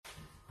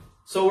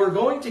So we're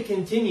going to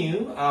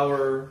continue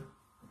our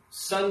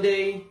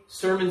Sunday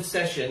sermon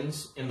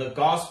sessions in the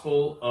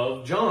Gospel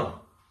of John.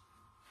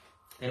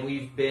 And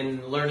we've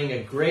been learning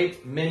a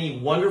great many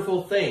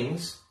wonderful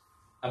things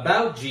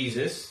about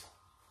Jesus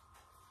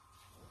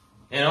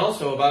and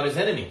also about his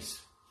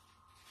enemies.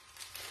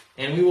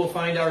 And we will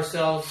find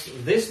ourselves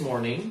this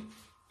morning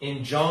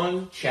in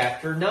John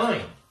chapter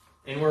 9.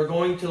 And we're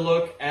going to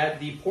look at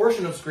the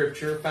portion of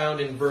Scripture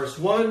found in verse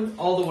 1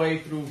 all the way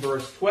through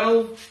verse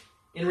 12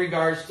 in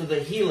regards to the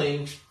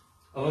healing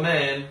of a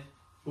man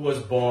who was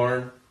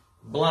born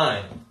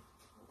blind.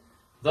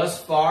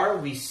 Thus far,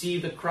 we see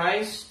the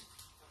Christ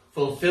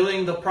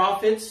fulfilling the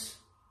prophets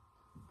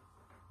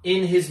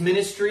in his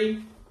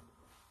ministry,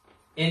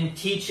 in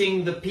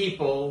teaching the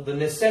people the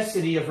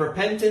necessity of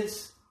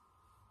repentance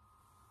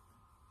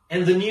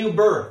and the new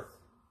birth,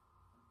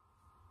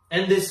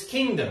 and this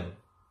kingdom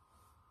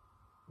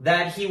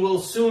that he will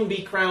soon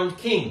be crowned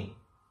king.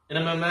 And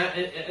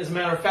as a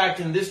matter of fact,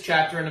 in this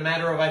chapter, in a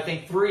matter of, I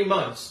think, 3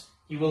 months,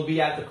 he will be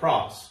at the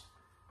cross,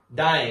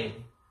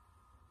 dying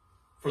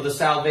for the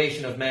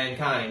salvation of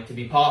mankind to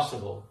be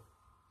possible.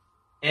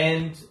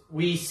 And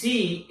we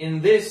see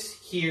in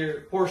this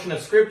here portion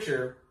of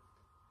Scripture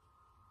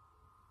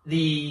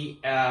the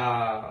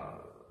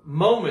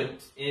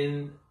moment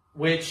in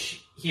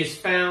which he is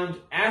found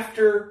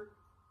after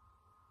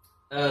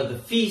the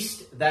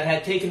feast that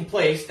had taken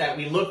place that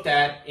we looked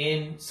at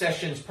in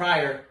sessions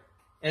prior,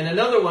 and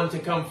another one to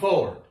come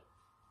forward.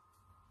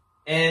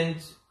 And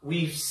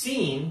we've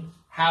seen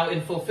how in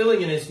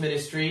fulfilling in his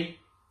ministry,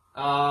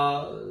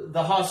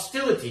 the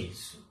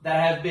hostilities that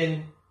have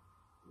been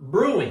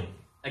brewing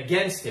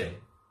against him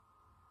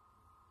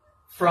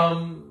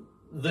from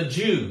the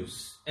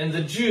Jews, and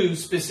the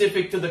Jews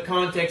specific to the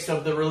context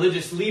of the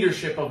religious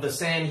leadership of the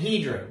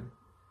Sanhedrin.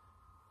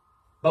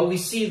 But we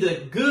see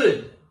the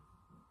good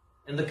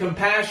and the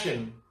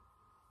compassion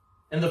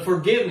and the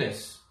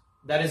forgiveness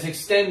that is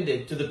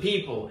extended to the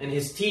people in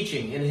his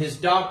teaching, in his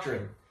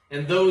doctrine,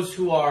 and those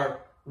who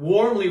are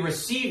warmly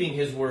receiving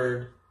his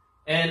word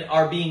and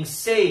are being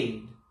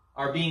saved,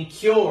 are being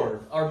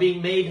cured, are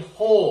being made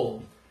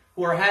whole,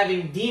 who are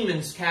having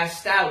demons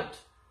cast out.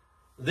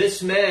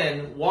 This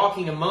man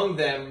walking among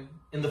them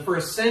in the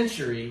first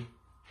century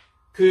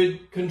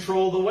could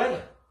control the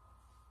weather.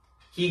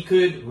 He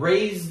could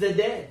raise the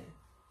dead.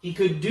 He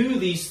could do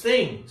these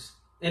things.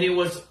 And it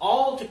was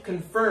all to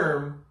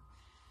confirm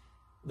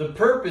the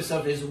purpose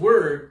of his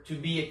word to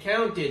be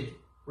accounted,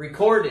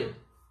 recorded,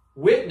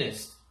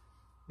 witnessed.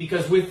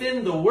 Because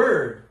within the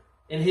word,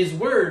 and his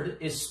word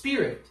is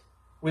spirit,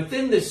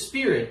 within the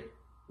spirit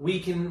we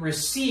can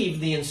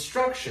receive the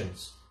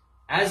instructions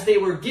as they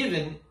were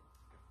given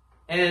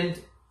and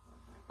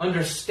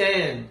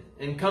understand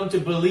and come to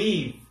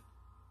believe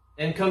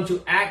and come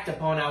to act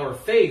upon our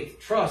faith,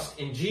 trust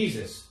in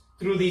Jesus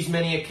through these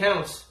many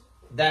accounts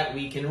that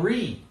we can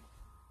read.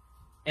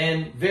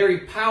 And very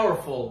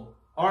powerful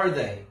are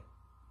they.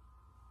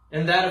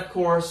 And that, of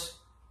course,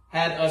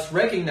 had us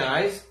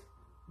recognize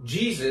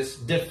Jesus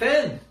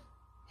defend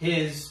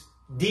his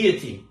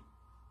deity.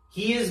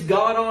 He is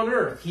God on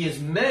earth. He is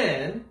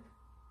man,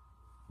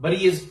 but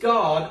he is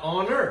God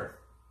on earth.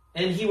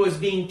 And he was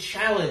being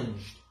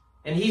challenged,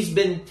 and he's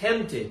been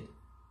tempted.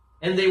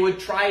 And they would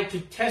try to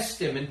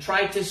test him and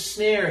try to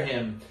snare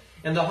him.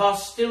 And the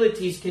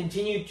hostilities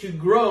continued to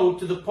grow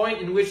to the point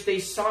in which they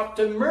sought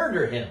to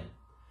murder him.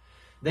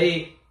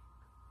 They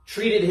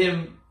treated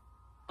him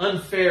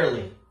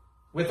unfairly,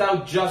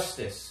 without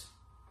justice.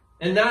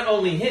 And not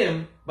only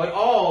him, but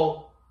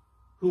all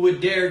who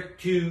would dare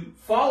to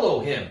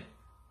follow him.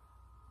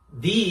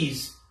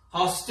 These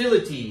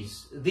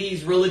hostilities,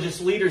 these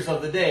religious leaders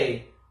of the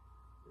day,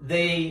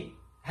 they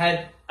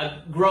had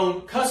grown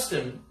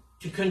accustomed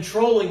to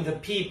controlling the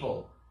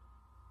people,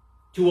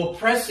 to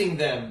oppressing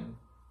them,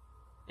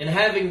 and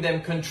having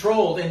them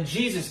controlled. And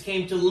Jesus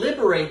came to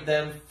liberate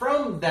them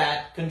from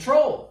that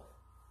control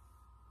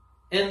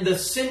and the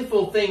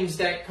sinful things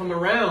that come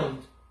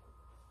around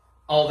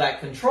all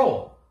that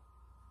control.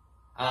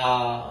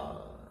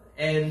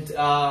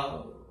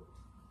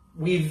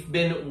 We've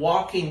been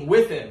walking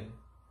with him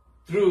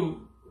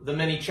through the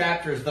many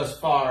chapters thus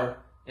far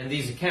in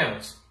these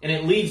accounts. And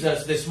it leads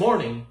us this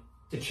morning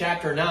to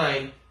chapter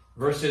 9,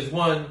 verses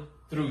 1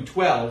 through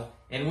 12.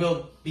 And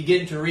we'll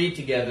begin to read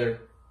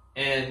together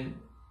and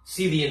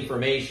see the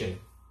information.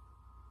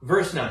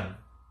 Verse 9.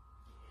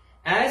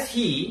 As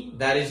he,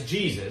 that is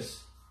Jesus,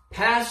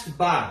 passed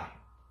by,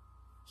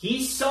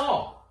 he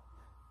saw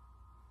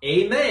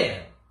a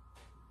man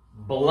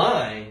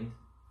blind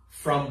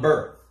from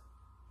birth.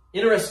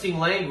 Interesting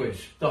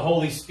language the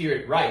Holy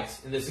Spirit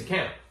writes in this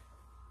account.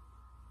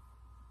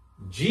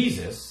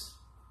 Jesus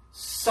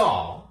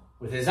saw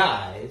with his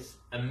eyes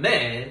a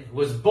man who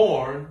was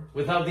born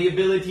without the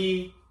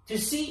ability to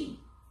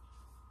see.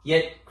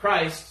 Yet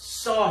Christ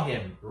saw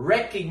him,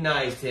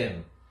 recognized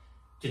him.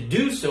 To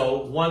do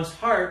so, one's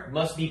heart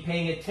must be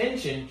paying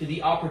attention to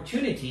the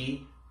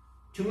opportunity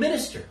to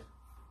minister.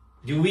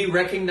 Do we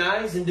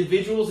recognize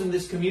individuals in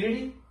this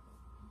community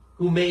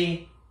who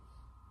may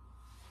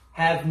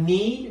have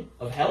need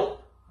of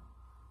help?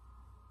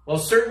 Well,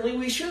 certainly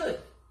we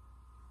should.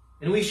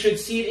 And we should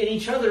see it in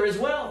each other as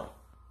well.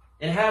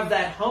 And have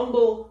that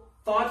humble,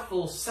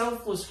 thoughtful,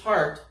 selfless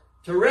heart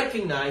to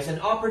recognize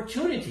an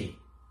opportunity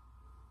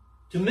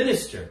to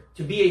minister,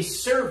 to be a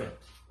servant,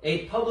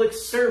 a public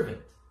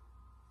servant.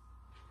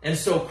 And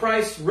so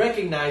Christ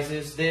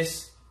recognizes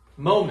this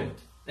moment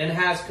and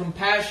has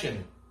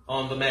compassion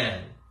on the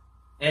man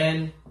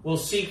and will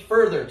seek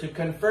further to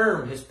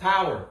confirm his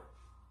power,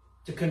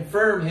 to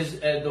confirm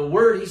the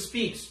word he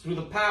speaks through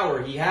the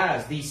power he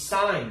has, these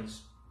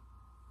signs.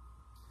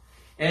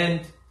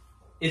 And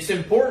it's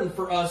important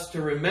for us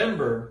to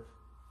remember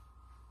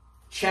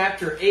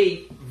chapter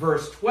 8,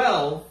 verse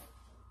 12,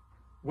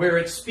 where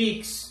it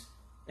speaks,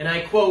 and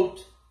I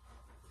quote,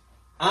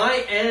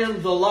 "I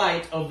am the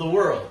light of the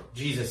world,"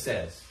 Jesus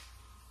says.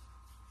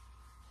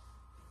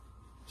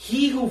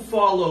 "He who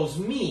follows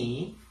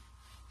me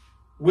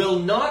will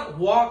not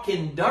walk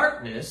in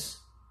darkness,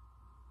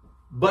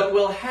 but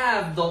will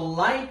have the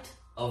light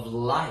of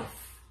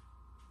life."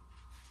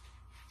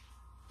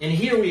 And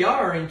here we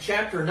are in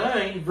chapter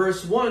 9,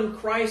 verse 1.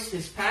 Christ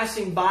is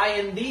passing by,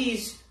 and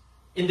these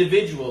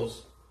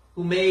individuals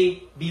who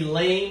may be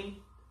lame,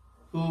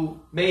 who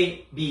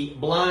may be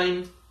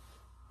blind,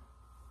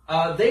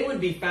 they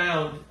would be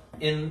found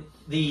in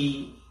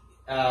the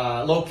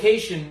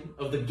location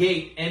of the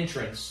gate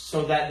entrance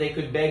so that they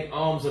could beg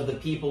alms of the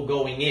people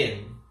going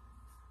in.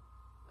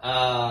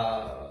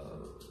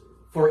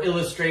 For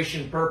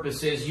illustration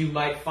purposes, you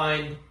might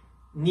find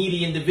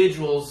needy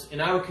individuals in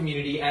our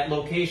community at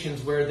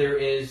locations where there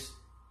is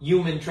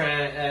human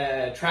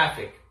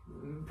traffic,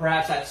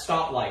 perhaps at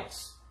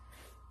stoplights,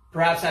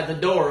 perhaps at the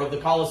door of the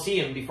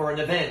Colosseum before an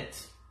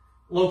event,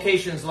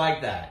 locations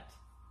like that.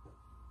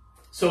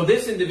 So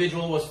this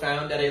individual was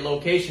found at a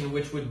location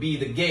which would be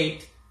the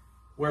gate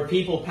where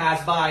people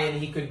pass by and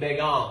he could beg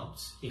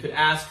alms. He could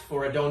ask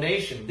for a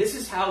donation. This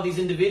is how these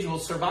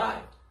individuals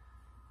survived.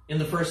 In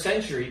the first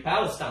century,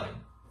 Palestine,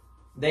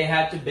 they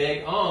had to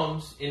beg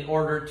alms in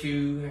order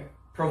to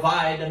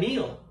provide a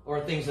meal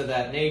or things of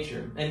that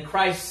nature. And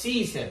Christ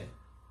sees him.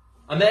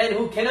 A man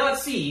who cannot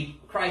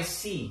see, Christ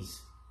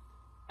sees.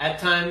 At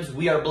times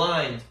we are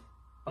blind,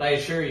 but I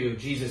assure you,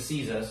 Jesus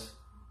sees us.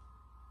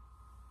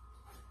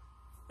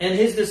 And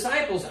his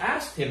disciples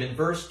asked him in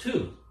verse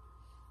 2,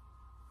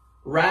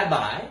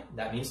 "Rabbi,"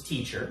 that means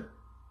teacher,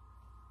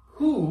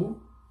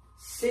 "who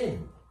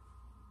sinned?"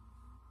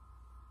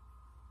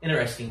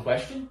 Interesting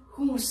question.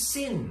 Who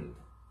sinned?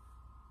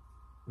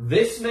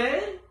 This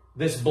man,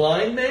 this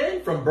blind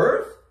man from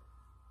birth,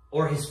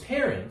 or his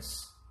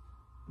parents,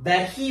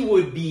 that he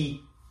would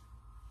be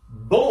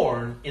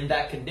born in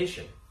that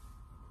condition?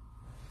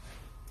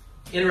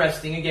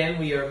 Interesting, again,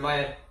 we are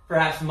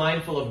perhaps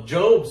mindful of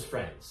Job's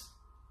friends,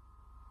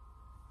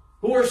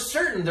 who are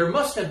certain there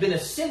must have been a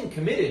sin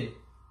committed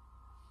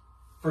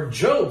for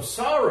Job's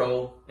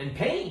sorrow and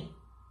pain.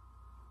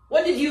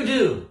 What did you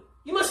do?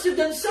 You must have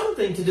done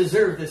something to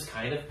deserve this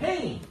kind of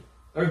pain,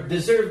 or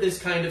deserve this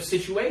kind of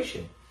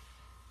situation.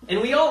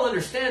 And we all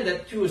understand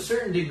that to a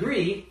certain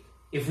degree,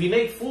 if we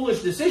make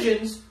foolish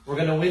decisions, we're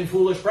going to win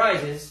foolish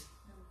prizes.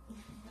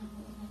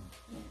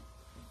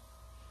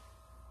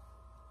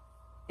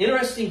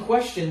 Interesting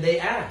question they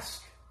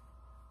ask.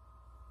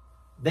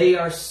 They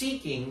are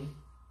seeking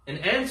an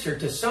answer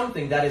to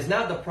something that is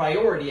not the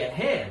priority at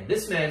hand.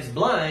 This man's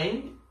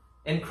blind,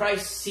 and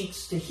Christ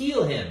seeks to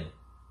heal him.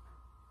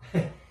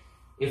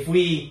 If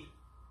we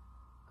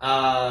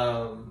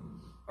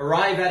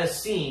arrive at a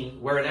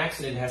scene where an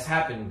accident has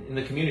happened in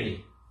the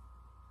community,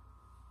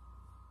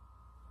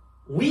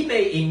 we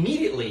may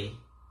immediately,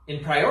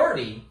 in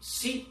priority,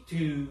 seek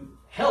to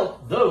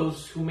help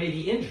those who may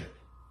be injured.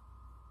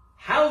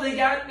 How they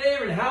got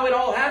there and how it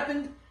all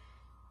happened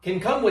can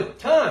come with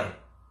time.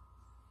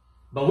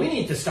 But we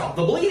need to stop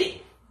the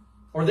bleeding,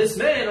 or this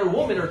man or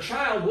woman or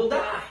child will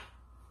die.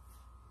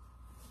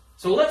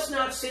 So let's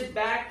not sit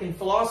back and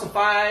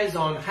philosophize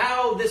on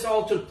how this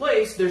all took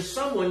place. There's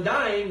someone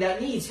dying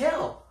that needs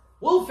help.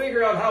 We'll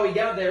figure out how he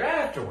got there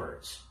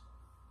afterwards.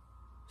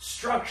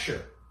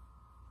 Structure.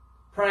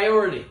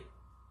 Priority.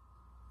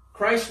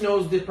 Christ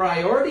knows the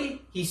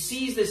priority. He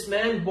sees this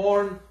man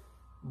born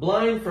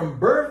blind from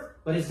birth,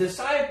 but his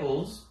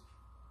disciples,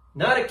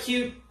 not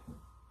acute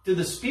to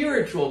the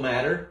spiritual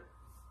matter,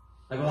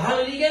 like, well, how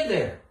did he get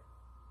there?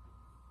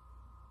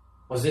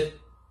 Was it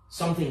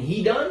something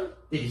he done?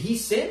 Did he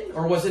sin,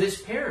 or was it his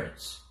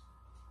parents?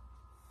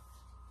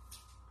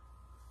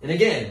 And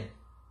again,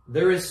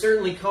 there is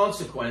certainly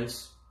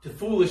consequence to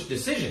foolish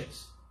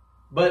decisions.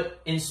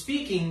 But in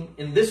speaking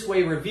in this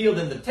way revealed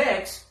in the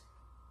text,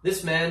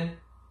 this man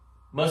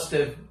must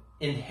have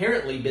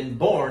inherently been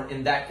born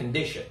in that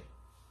condition.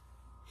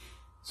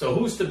 So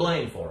who's to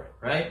blame for it,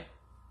 right?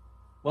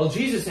 Well,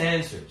 Jesus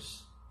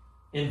answers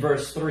in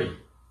verse 3.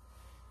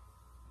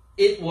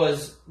 It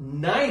was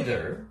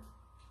neither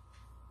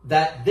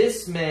that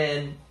this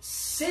man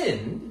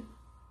sinned,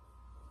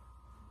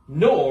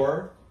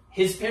 nor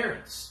his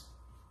parents,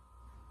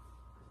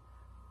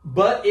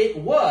 but it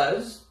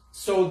was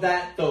so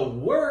that the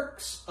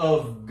works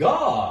of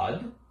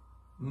God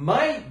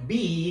might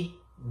be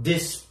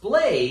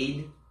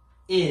displayed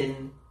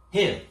in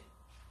him.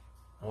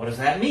 And what does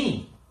that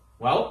mean?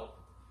 Well,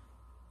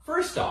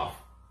 first off,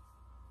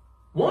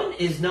 one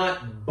is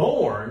not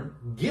born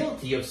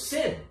guilty of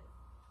sin.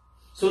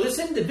 So this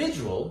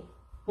individual,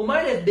 who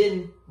might have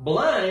been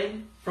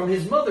blind from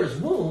his mother's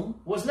womb,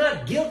 was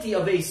not guilty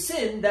of a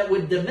sin that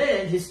would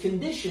demand his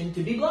condition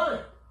to be blind.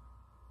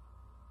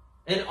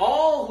 And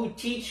all who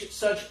teach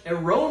such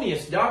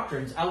erroneous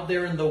doctrines out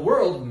there in the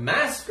world,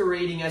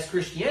 masquerading as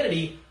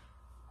Christianity,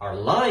 are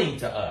lying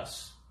to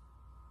us.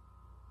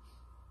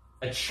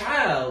 A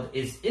child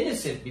is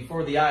innocent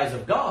before the eyes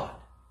of God.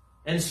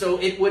 And so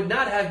it would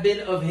not have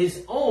been of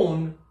his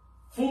own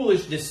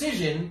foolish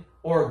decision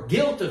or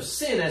guilt of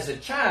sin as a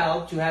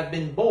child to have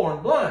been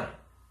born blind.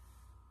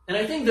 And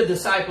I think the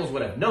disciples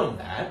would have known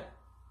that.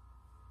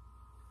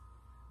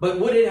 But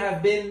would it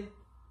have been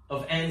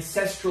of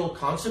ancestral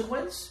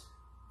consequence?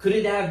 Could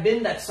it have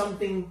been that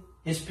something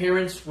his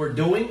parents were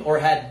doing or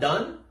had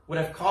done would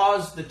have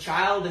caused the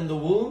child in the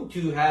womb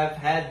to have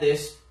had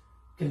this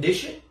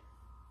condition?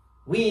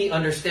 We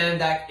understand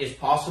that is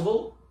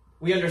possible.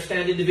 We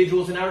understand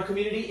individuals in our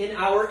community, in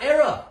our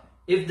era,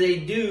 if they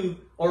do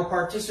or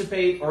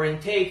participate or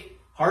intake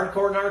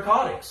hardcore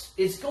narcotics,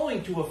 it's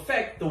going to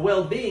affect the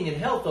well-being and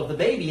health of the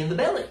baby in the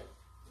belly.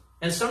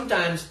 And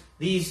sometimes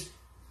these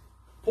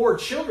poor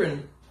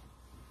children,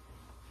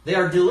 they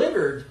are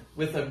delivered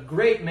with a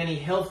great many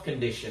health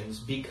conditions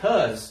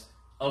because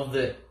of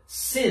the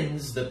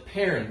sins the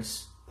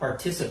parents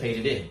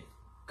participated in.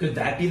 Could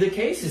that be the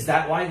case? Is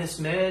that why this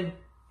man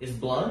is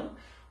blind?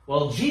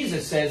 Well,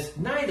 Jesus says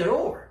neither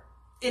or.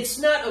 It's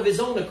not of his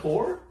own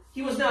accord.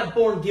 He was not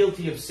born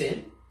guilty of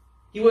sin.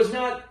 He was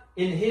not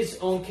in his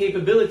own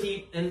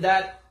capability in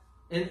that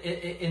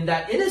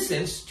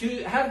innocence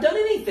to have done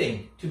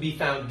anything to be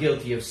found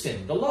guilty of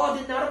sin. The law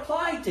did not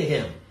apply to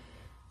him.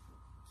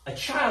 A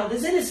child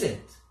is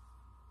innocent.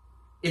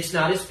 It's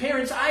not his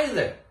parents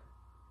either.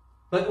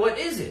 But what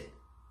is it?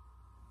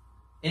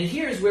 And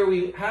here's where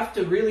we have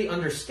to really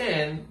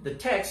understand the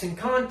text in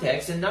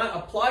context and not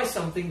apply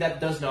something that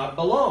does not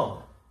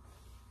belong.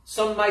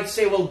 Some might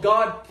say, well,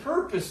 God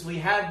purposely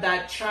had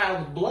that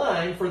child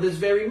blind for this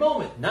very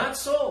moment. Not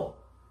so.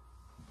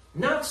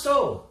 Not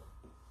so.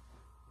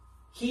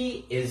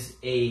 He is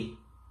a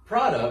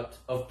product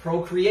of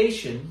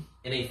procreation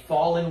in a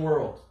fallen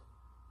world.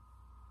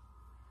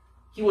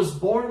 He was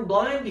born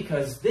blind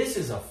because this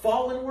is a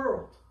fallen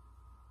world.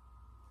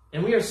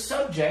 And we are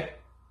subject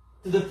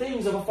to the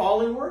things of a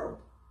fallen world.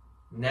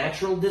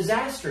 Natural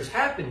disasters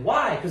happen.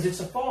 Why? Because it's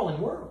a fallen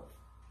world.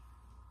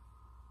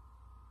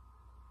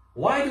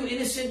 Why do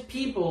innocent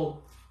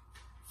people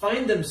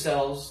find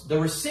themselves the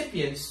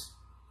recipients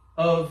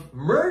of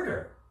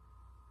murder?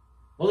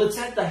 Well, it's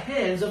at the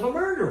hands of a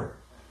murderer.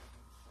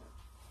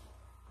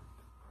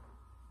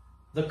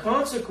 The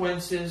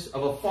consequences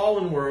of a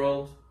fallen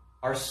world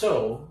are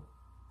so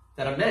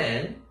that a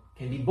man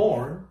can be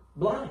born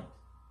blind.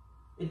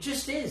 It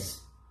just is.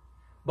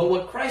 But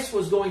what Christ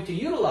was going to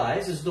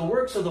utilize is the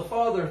works of the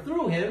Father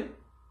through him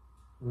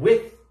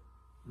with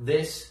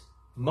this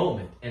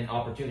moment and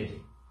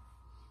opportunity.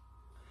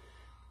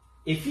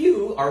 If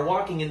you are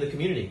walking in the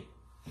community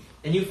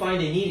and you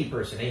find a needy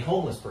person, a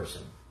homeless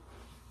person,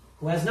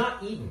 who has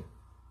not eaten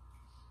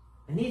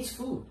and needs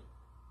food,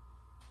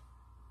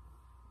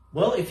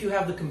 well, if you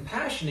have the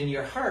compassion in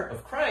your heart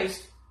of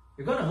Christ,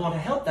 you're going to want to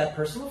help that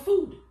person with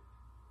food.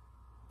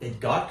 Did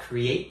God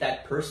create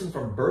that person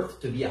from birth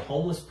to be a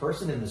homeless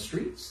person in the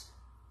streets?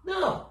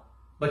 No.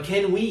 But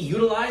can we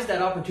utilize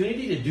that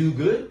opportunity to do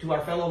good to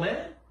our fellow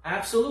man?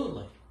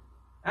 Absolutely.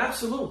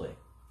 Absolutely.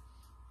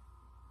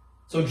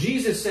 So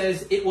Jesus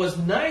says it was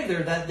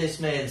neither that this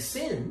man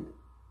sinned,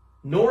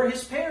 nor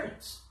his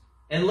parents.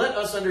 And let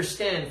us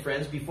understand,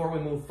 friends, before we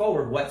move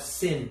forward, what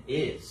sin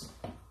is.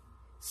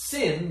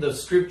 Sin, the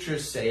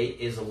scriptures say,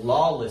 is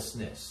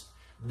lawlessness.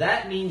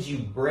 That means you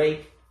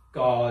break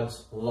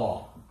God's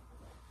law.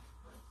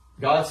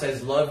 God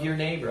says, love your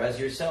neighbor as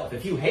yourself.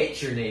 If you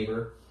hate your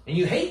neighbor and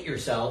you hate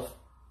yourself,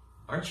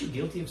 aren't you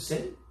guilty of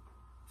sin?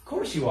 Of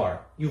course you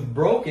are. You've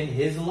broken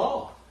his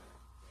law.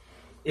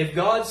 If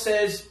God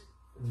says,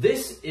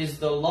 this is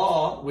the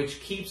law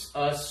which keeps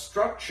us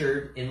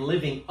structured in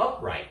living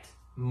upright,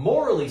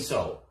 morally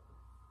so,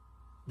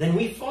 then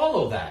we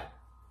follow that.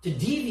 To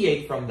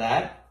deviate from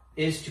that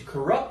is to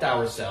corrupt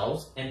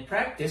ourselves and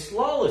practice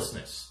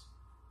lawlessness.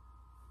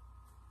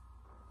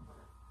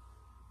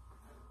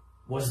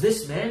 Was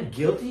this man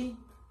guilty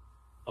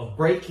of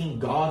breaking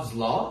God's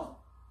law?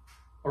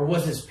 Or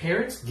was his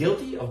parents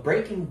guilty of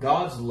breaking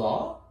God's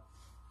law?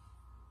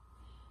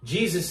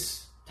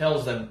 Jesus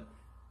tells them,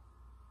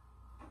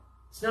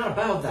 it's not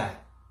about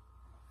that.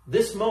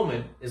 This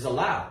moment is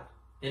allowed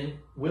and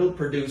will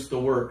produce the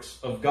works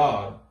of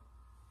God.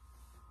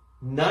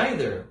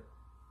 Neither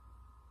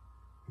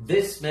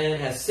this man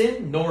has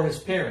sinned nor his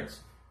parents,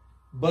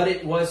 but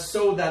it was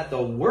so that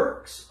the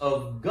works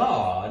of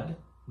God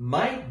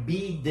might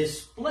be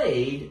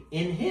displayed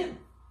in him.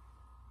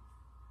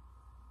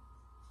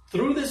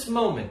 Through this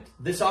moment,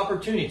 this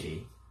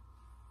opportunity,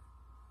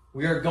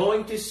 we are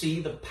going to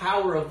see the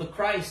power of the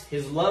Christ,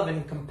 his love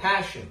and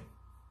compassion.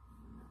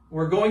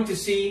 We're going to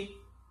see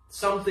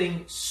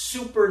something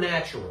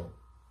supernatural,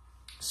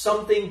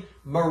 something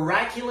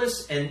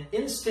miraculous and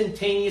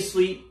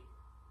instantaneously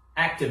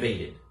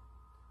activated,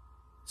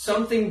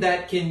 something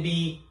that can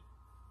be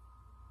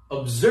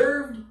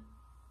observed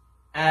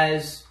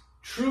as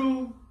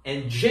true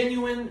and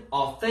genuine,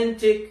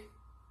 authentic,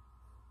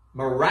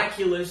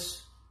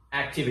 miraculous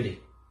activity.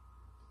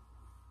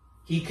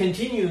 He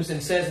continues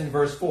and says in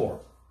verse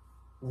 4,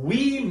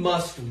 we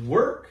must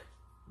work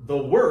the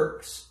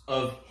works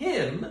of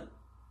him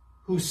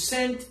who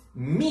sent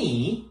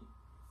me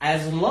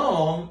as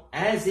long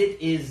as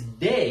it is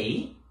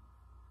day.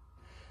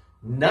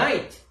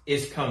 Night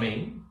is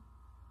coming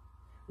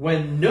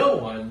when no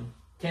one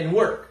can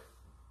work.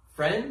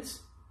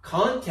 Friends,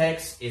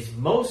 context is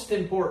most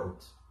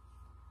important.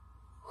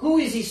 Who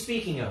is he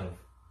speaking of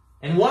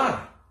and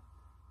why?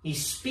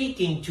 He's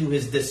speaking to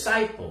his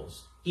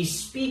disciples. He's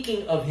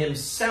speaking of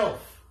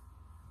himself.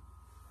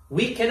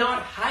 We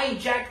cannot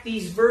hijack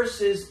these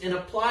verses and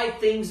apply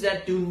things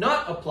that do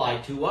not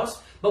apply to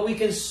us, but we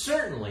can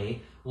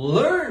certainly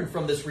learn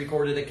from this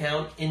recorded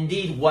account,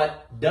 indeed,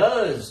 what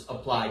does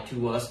apply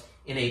to us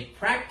in a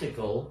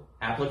practical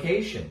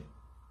application.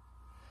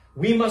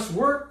 We must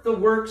work the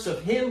works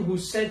of him who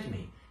sent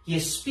me. He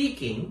is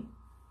speaking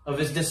of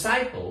his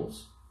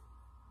disciples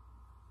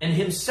and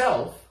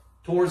himself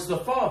towards the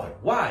Father.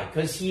 Why?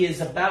 Because he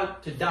is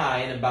about to die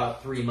in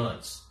about 3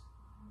 months.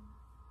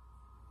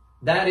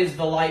 That is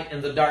the light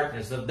and the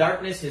darkness. The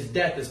darkness, his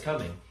death is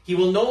coming. He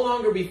will no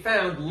longer be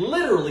found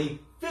literally,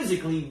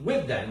 physically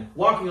with them,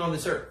 walking on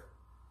this earth.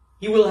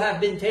 He will have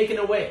been taken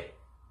away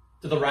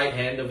to the right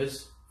hand of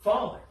his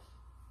Father.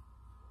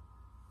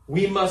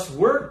 We must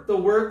work the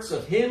works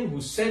of him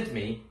who sent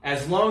me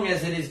as long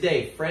as it is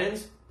day.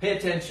 Friends, pay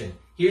attention.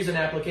 Here's an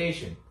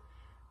application.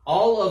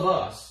 All of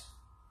us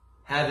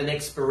have an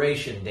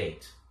expiration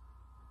date.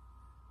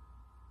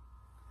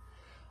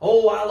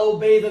 Oh, I'll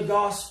obey the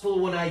gospel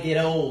when I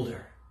get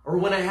older, or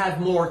when I have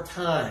more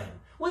time,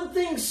 when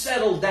things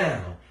settle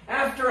down,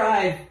 after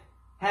I've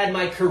had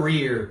my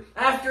career,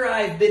 after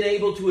I've been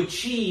able to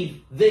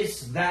achieve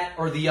this, that,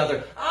 or the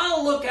other.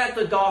 I'll look at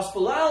the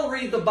gospel, I'll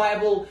read the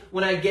Bible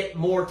when I get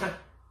more time.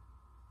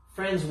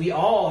 Friends, we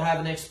all have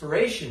an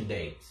expiration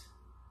date.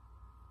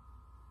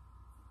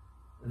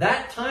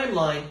 That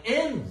timeline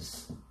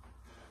ends.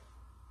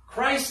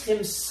 Christ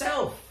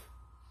himself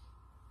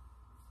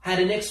had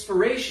an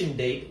expiration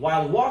date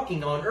while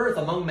walking on earth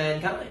among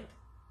mankind.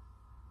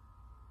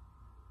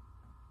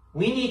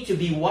 We need to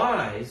be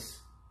wise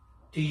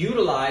to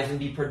utilize and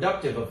be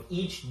productive of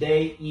each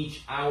day,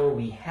 each hour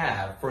we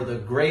have for the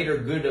greater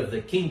good of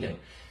the kingdom.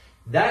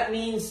 That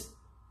means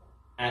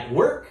at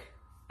work,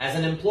 as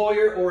an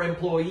employer or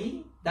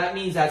employee. That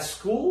means at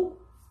school.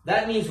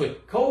 That means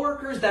with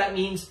coworkers. That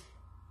means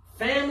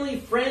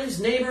family,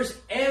 friends, neighbors.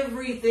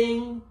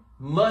 Everything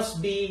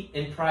must be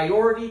in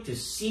priority to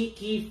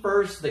seek ye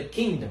first the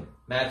kingdom.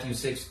 Matthew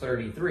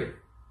 6:33.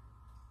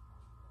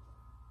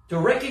 To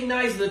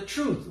recognize the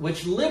truth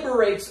which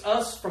liberates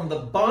us from the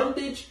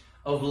bondage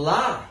of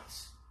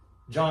lies.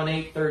 John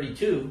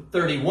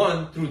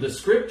 8:31 through the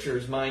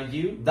scriptures, mind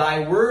you.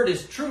 Thy word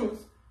is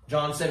truth.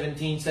 John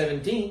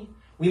 17:17.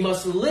 We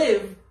must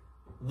live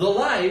the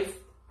life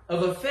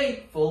of a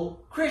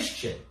faithful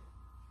Christian.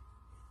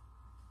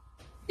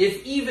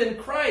 If even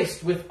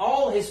Christ, with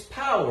all his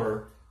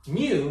power,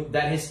 knew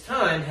that his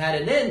time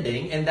had an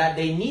ending and that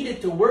they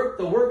needed to work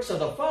the works of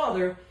the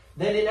Father,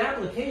 then in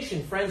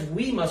application, friends,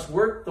 we must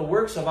work the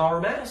works of our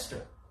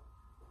Master.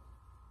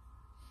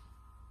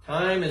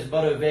 Time is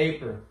but a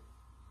vapor.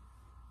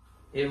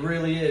 It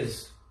really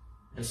is.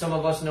 And some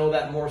of us know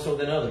that more so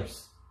than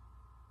others.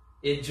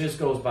 It just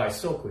goes by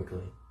so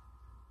quickly.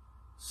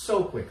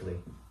 So quickly.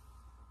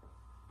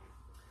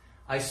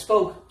 I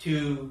spoke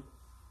to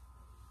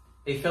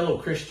a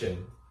fellow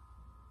Christian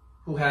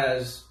who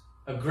has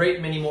a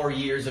great many more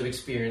years of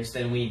experience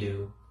than we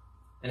do,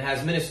 and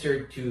has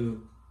ministered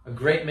to a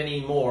great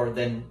many more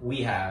than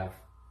we have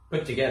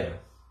put together.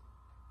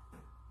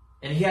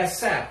 And he has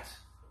sat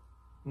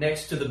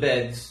next to the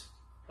beds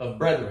of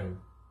brethren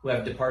who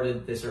have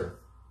departed this earth,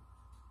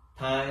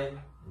 time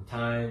and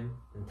time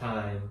and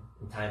time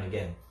and time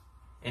again.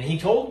 And he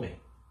told me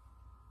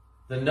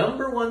the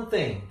number one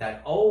thing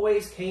that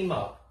always came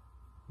up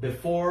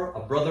before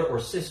a brother or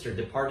sister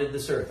departed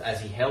this earth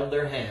as he held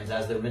their hands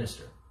as their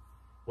minister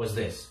was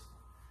this: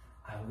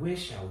 I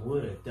wish I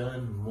would have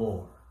done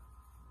more.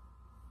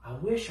 I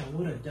wish I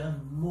would have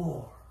done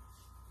more.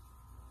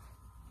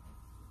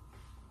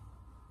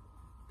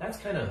 That's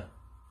kind of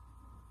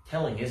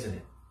telling, isn't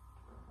it?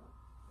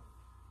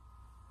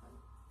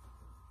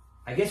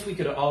 I guess we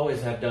could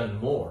always have done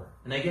more.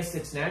 And I guess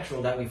it's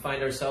natural that we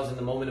find ourselves in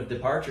the moment of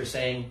departure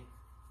saying,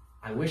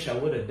 I wish I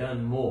would have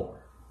done more.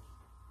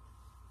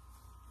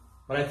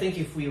 But I think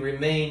if we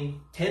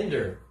remain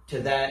tender to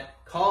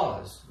that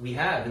cause we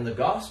have in the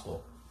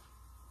gospel,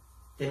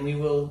 then we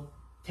will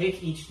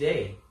take each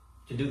day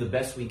to do the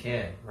best we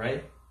can,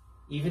 right?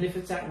 Even if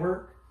it's at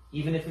work,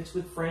 even if it's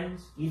with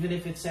friends, even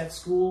if it's at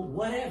school,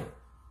 whatever.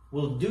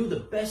 We'll do the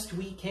best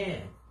we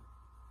can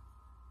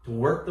to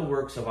work the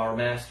works of our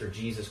Master,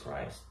 Jesus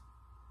Christ.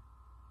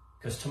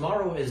 Because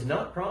tomorrow is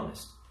not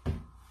promised.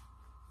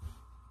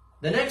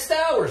 The next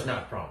hour is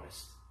not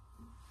promised.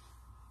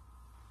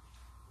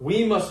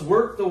 We must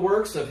work the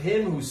works of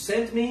him who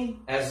sent me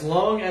as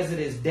long as it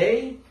is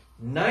day.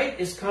 Night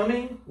is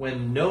coming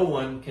when no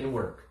one can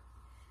work.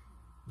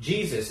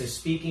 Jesus is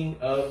speaking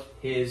of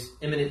his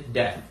imminent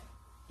death.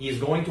 He is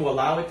going to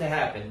allow it to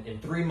happen in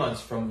 3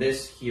 months from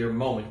this here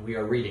moment we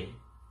are reading.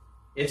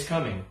 It's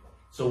coming.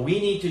 So we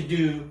need to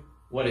do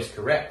what is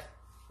correct.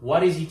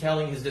 What is he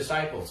telling his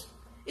disciples?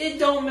 It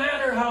don't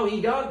matter how he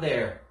got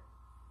there.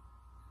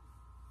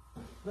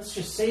 Let's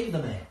just save the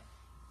man.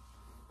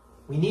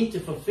 We need to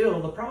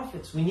fulfill the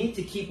prophets. We need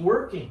to keep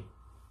working.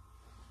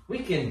 We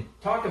can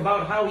talk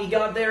about how he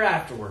got there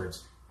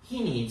afterwards.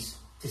 He needs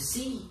to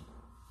see.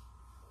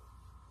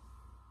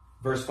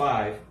 Verse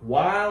 5,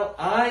 while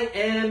I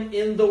am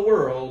in the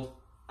world,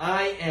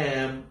 I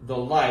am the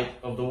light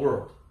of the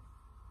world.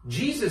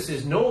 Jesus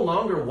is no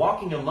longer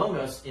walking among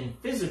us in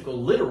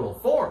physical, literal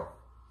form.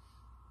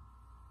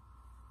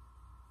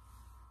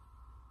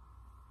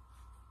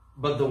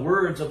 But the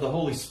words of the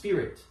Holy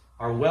Spirit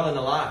are well and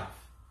alive.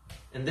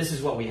 And this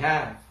is what we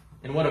have.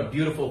 And what a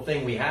beautiful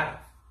thing we have.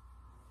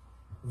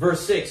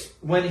 Verse 6,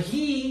 when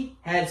he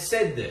had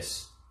said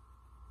this,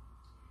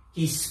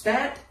 he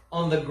spat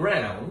on the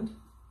ground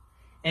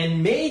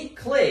and made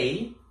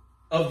clay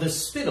of the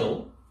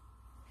spittle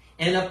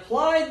and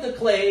applied the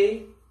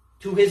clay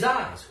to his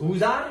eyes.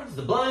 Whose eyes?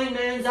 The blind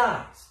man's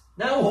eyes.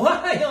 Now,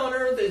 why on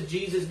earth is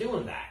Jesus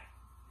doing that?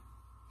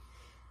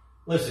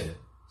 Listen,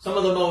 some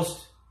of the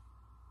most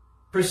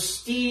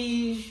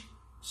prestige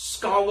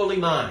scholarly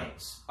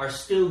minds are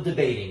still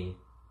debating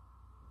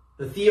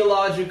the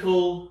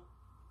theological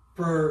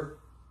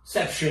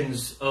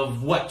perceptions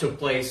of what took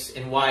place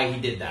and why he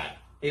did that.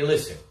 Hey,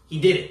 listen, he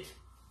did it.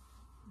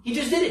 He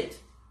just did it.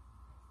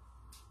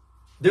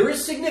 There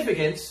is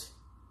significance.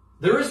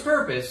 There is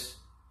purpose.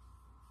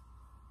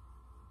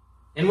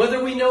 And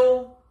whether we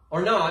know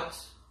or not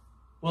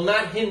will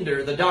not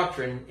hinder the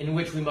doctrine in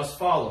which we must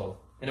follow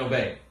and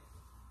obey.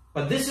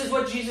 But this is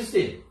what Jesus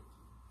did.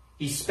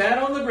 He spat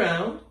on the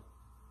ground,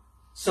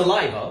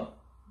 saliva,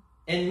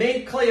 and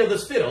made clay of the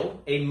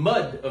spittle, a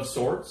mud of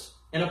sorts,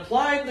 and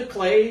applied the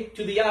clay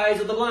to the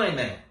eyes of the blind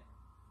man.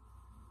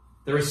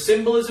 There is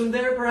symbolism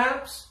there,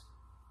 perhaps?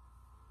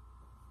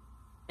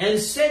 And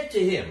said to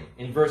him,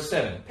 in verse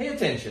 7, pay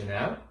attention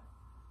now,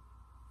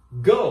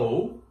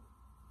 go,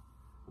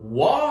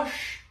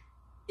 wash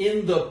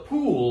in the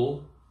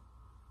pool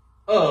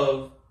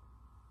of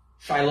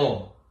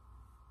Siloam.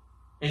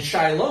 And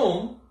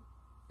Siloam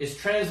is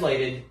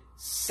translated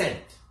sent.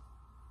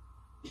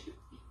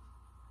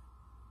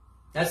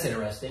 That's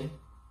interesting,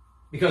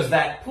 because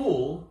that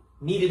pool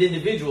needed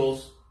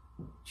individuals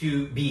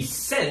to be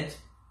sent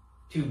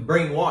to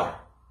bring water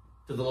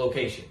to the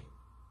location,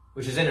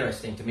 which is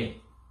interesting to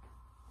me.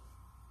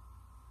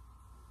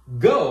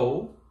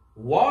 Go,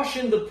 wash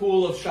in the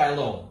pool of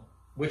Siloam,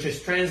 which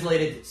is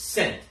translated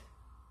sent.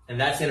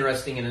 And that's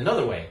interesting in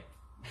another way.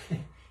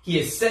 He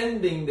is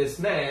sending this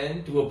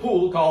man to a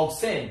pool called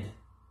Send.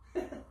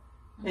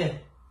 Yeah.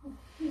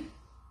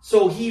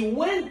 So he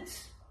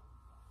went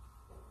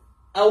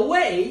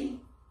away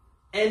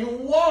and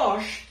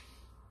washed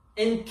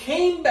and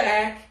came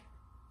back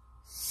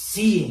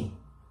seeing.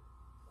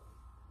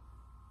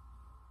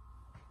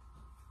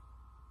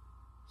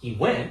 He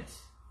went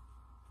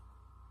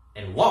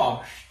and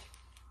washed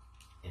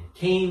and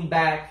came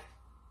back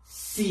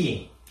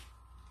seeing.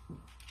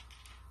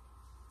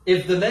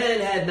 If the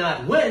man had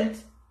not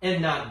went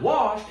and not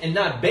washed and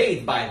not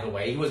bathed, by the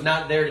way, he was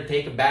not there to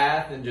take a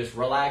bath and just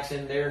relax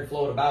in there and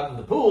float about in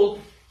the pool.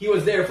 He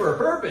was there for a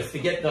purpose, to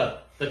get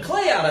the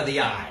clay out of the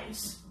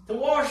eyes, to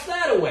wash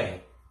that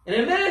away. And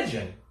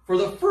imagine, for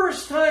the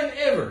first time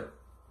ever,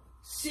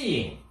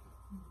 seeing.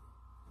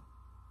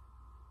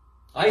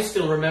 I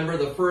still remember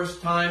the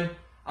first time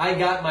I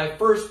got my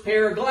first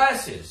pair of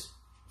glasses.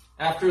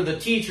 After the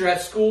teacher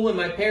at school and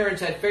my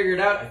parents had figured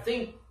out, I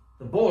think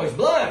the boy's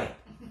blind.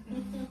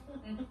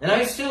 And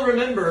I still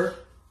remember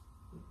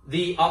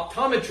the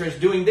optometrist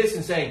doing this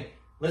and saying,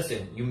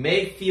 listen, you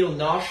may feel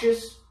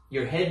nauseous,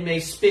 your head may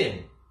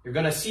spin. You're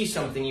going to see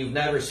something you've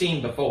never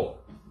seen before.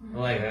 I'm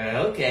like,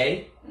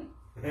 okay.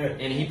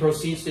 And he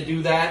proceeds to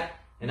do that,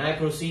 and I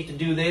proceed to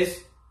do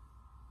this.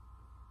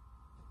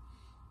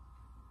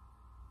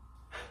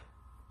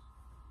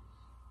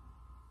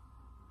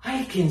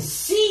 I can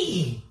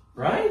see,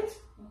 right?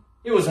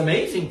 It was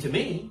amazing to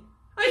me.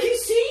 I can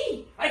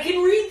see. I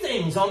can read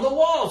things on the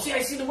wall. See,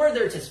 I see the word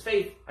there. It says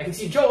faith. I can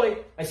see joy.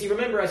 I see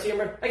remember. I see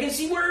remember. I can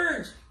see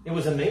words. It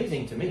was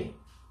amazing to me.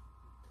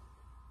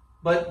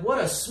 But what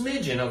a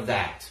smidgen of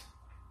that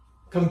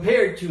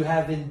compared to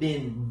having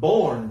been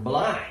born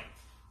blind.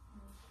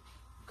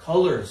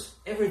 Colors,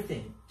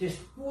 everything. Just,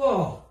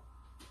 whoa.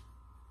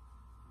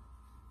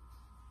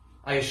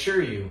 I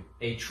assure you,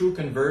 a true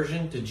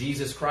conversion to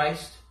Jesus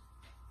Christ,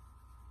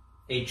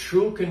 a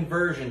true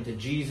conversion to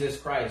Jesus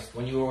Christ,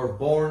 when you are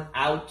born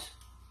out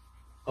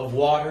of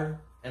water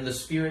and the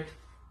Spirit,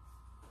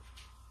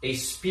 a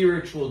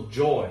spiritual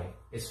joy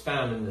is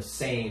found in the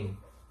same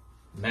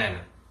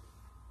manner.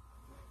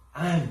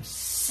 I'm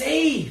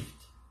saved.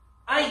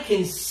 I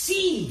can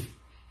see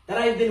that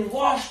I've been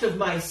washed of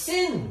my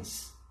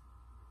sins.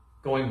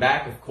 Going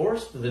back, of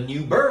course, to the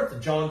new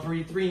birth, John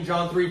 3:3 and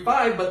John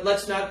 3:5, but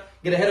let's not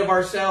get ahead of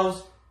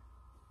ourselves.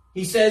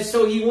 He says,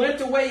 so he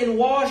went away and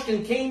washed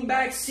and came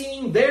back,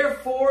 seeing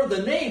therefore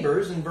the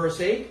neighbors, in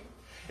verse 8,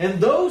 and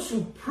those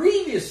who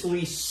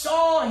previously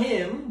saw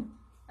him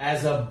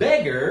as a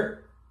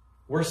beggar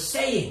were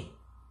saying,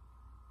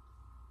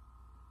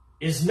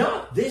 is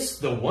not this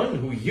the one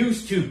who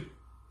used to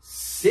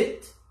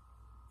sit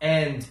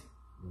and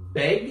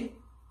beg?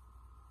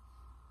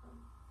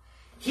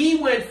 He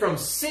went from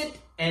sit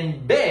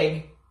and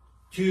beg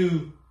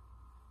to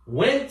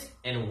went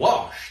and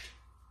washed.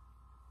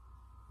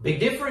 Big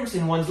difference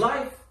in one's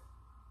life.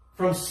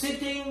 From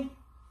sitting,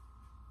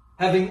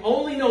 having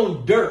only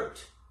known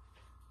dirt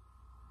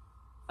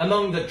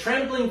among the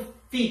trampling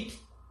feet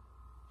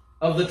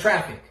of the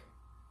traffic,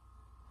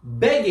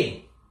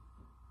 begging,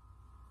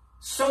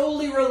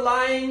 solely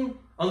relying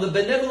on the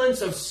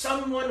benevolence of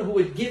someone who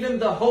would give him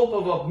the hope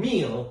of a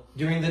meal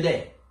during the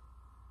day,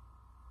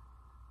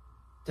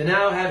 to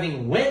now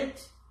having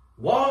went,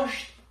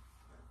 washed,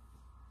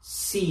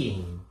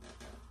 seeing.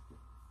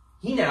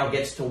 He now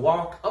gets to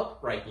walk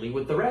uprightly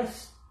with the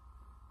rest.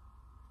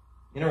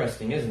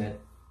 Interesting, isn't it?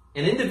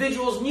 And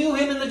individuals knew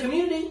him in the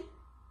community.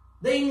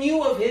 They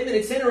knew of him, and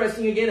it's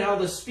interesting again how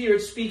the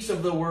Spirit speaks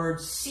of the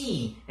word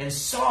see and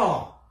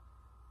saw.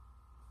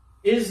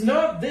 Is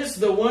not this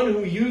the one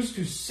who used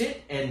to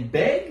sit and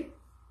beg?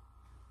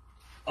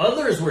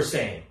 Others were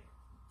saying,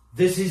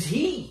 this is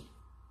he.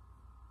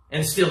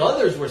 And still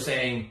others were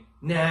saying,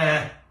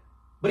 nah,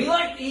 but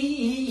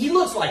he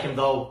looks like him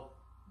though.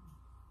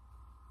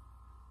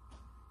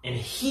 And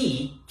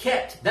he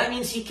kept, that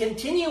means he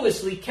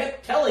continuously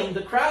kept telling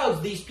the crowds,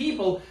 these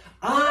people,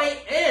 I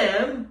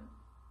am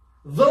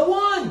the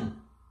one.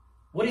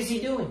 What is he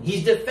doing?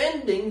 He's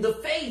defending the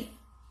faith.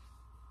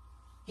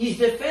 He's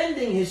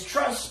defending his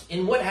trust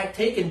in what had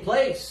taken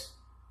place.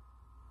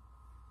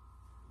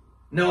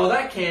 No,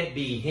 that can't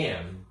be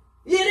him.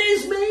 It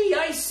is me,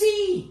 I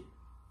see.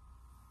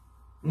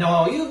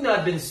 No, you've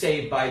not been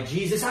saved by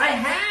Jesus. I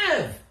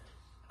have.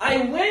 I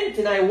went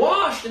and I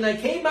washed and I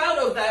came out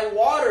of that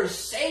water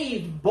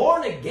saved,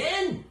 born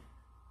again.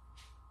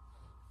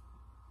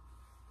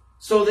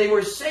 So they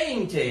were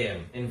saying to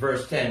him in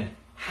verse 10,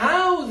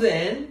 how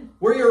then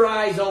were your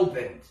eyes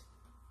opened?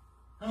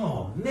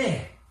 Oh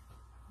man,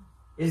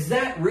 is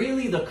that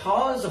really the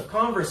cause of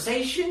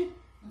conversation?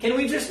 Can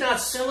we just not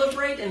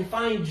celebrate and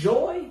find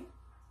joy?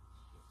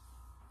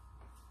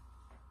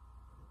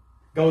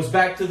 Goes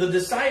back to the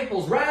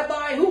disciples.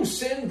 Rabbi, who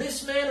sinned,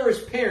 this man or his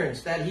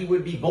parents, that he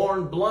would be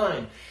born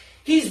blind?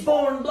 He's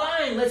born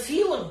blind. Let's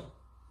heal him.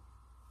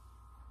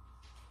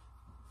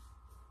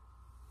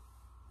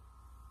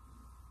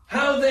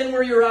 How then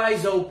were your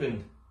eyes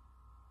opened?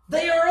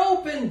 They are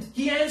opened.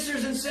 He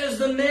answers and says,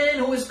 the man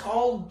who is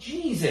called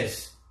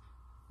Jesus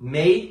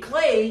made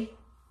clay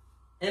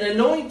and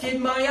anointed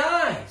my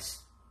eyes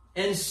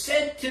and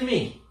said to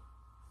me,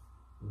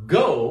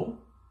 go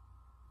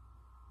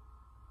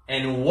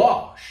and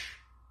wash.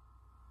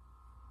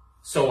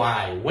 So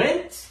I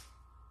went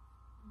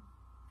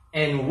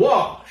and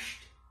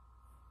washed.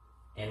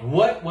 And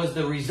what was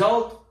the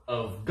result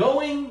of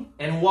going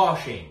and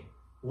washing?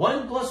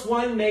 1 +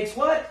 1 makes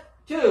what?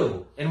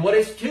 2. And what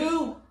is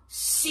 2?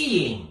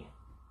 Seeing.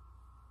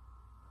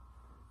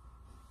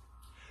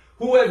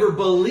 Whoever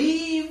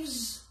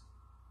believes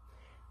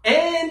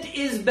and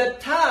is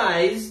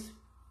baptized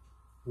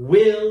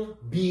will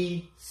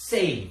be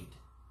saved.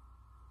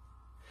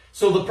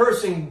 So the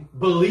person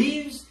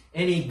believes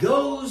and he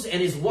goes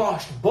and is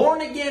washed,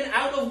 born again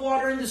out of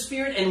water in the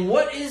Spirit. And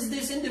what is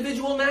this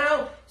individual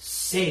now?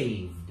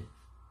 Saved.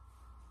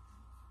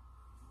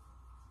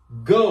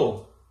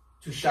 Go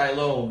to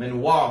Siloam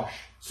and wash.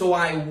 So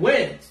I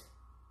went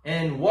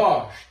and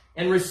washed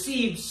and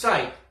received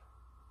sight.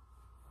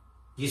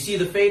 Do you see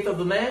the faith of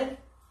the man?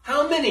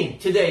 How many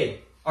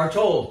today are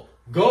told,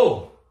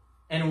 go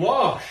and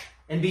wash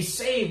and be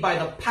saved by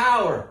the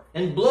power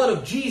and blood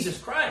of Jesus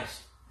Christ?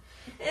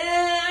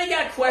 I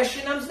got a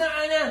question. I'm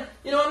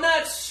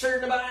not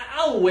certain about it.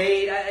 I'll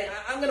wait.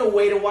 I'm going to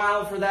wait a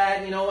while for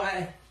that.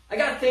 I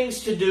got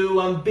things to do.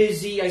 I'm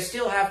busy. I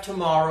still have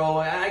tomorrow.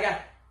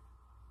 I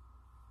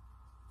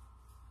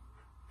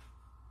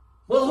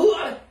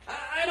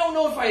don't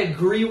know if I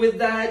agree with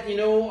that.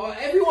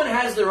 Everyone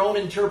has their own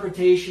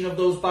interpretation of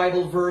those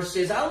Bible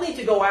verses. I'll need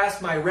to go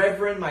ask my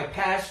reverend, my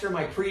pastor,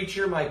 my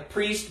preacher, my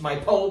priest, my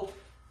pope,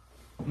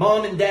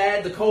 mom and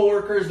dad, the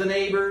co-workers, the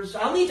neighbors.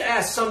 I'll need to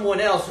ask someone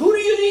else. Who do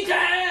you need to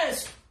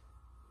ask?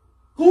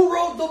 Who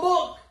wrote the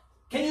book?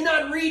 Can you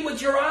not read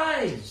with your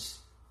eyes?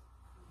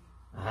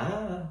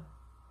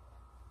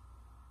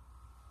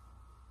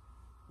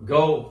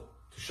 Go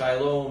to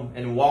Siloam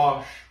and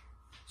wash.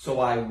 So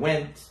I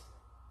went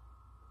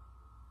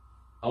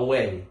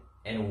away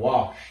and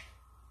washed,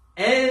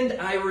 and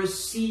I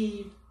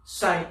received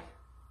sight.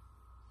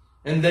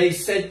 And they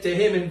said to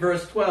him in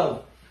verse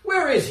 12,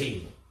 Where is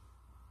he?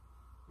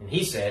 And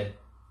he said,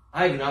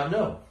 I do not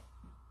know.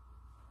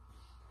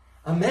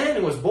 A man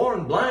who was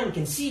born blind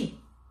can see.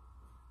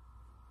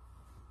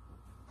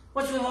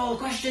 What's with all the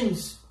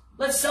questions?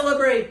 Let's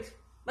celebrate.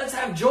 Let's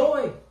have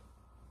joy.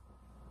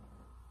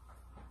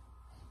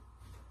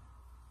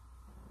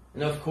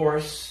 And of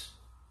course,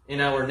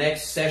 in our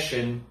next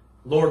session,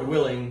 Lord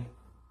willing,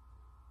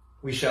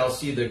 we shall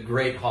see the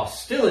great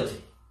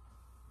hostility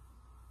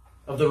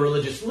of the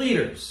religious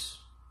leaders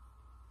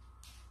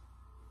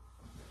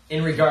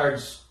in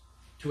regards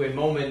to a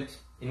moment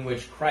in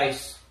which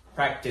Christ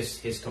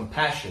practiced his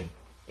compassion,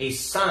 a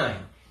sign,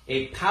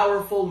 a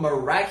powerful,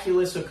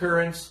 miraculous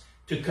occurrence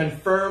to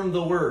confirm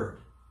the word.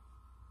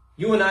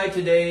 You and I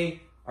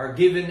today are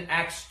given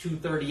Acts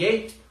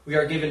 2:38. We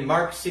are given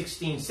Mark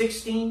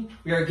 16:16.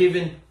 We are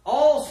given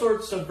all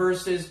sorts of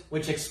verses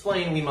which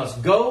explain we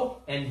must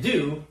go and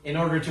do in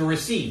order to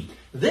receive.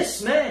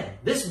 This man,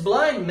 this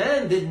blind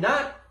man, did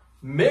not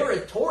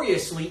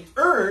meritoriously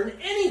earn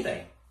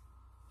anything.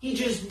 He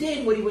just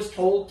did what he was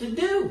told to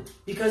do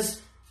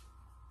because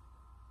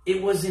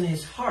it was in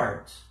his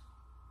heart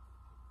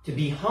to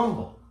be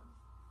humble.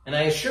 And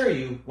I assure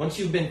you, once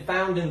you've been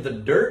found in the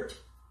dirt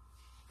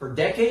for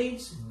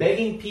decades,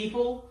 begging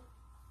people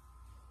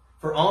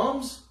for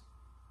alms,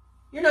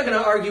 you're not going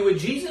to argue with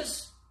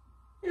Jesus.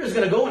 You're just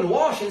going to go and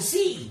wash and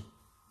see.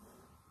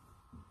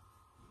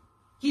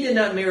 He did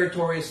not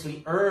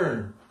meritoriously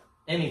earn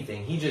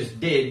anything. He just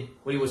did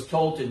what he was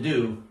told to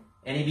do,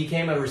 and he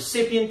became a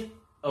recipient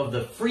of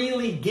the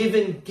freely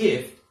given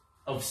gift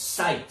of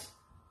sight.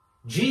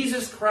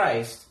 Jesus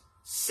Christ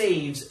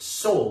saves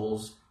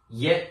souls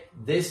yet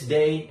this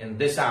day and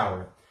this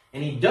hour.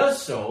 And he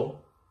does so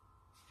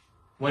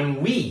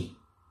when we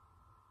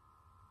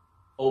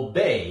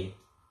obey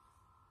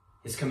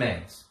his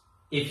commands.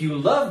 If you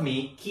love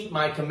me, keep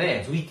my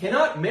commands. We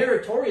cannot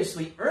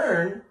meritoriously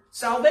earn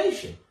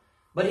salvation.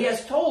 But he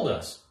has told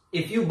us,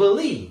 if you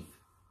believe,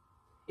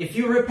 if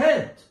you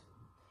repent,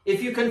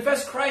 if you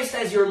confess Christ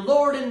as your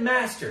Lord and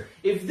Master,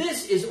 if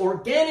this is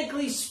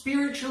organically,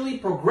 spiritually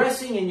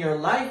progressing in your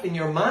life, in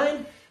your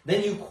mind,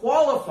 then you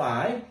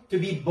qualify to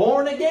be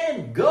born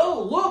again.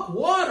 Go, look,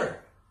 water.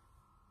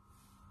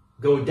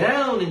 Go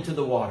down into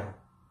the water.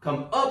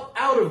 Come up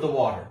out of the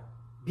water.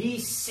 Be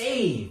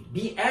saved.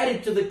 Be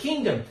added to the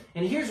kingdom.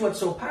 And here's what's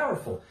so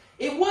powerful.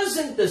 It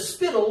wasn't the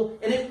spittle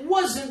and it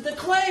wasn't the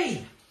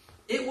clay.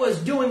 It was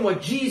doing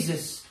what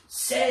Jesus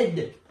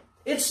said.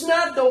 It's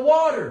not the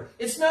water.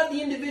 It's not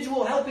the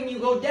individual helping you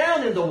go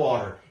down in the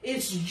water.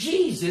 It's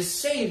Jesus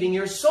saving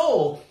your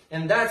soul.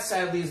 And that,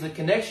 sadly, is the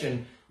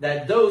connection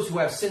that those who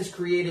have since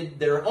created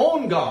their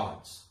own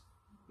gods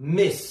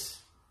miss.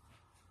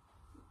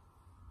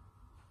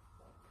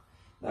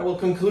 That will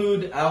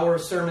conclude our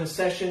sermon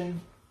session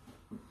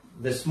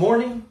this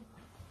morning.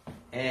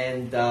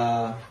 And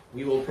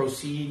we will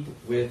proceed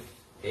with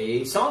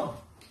a song.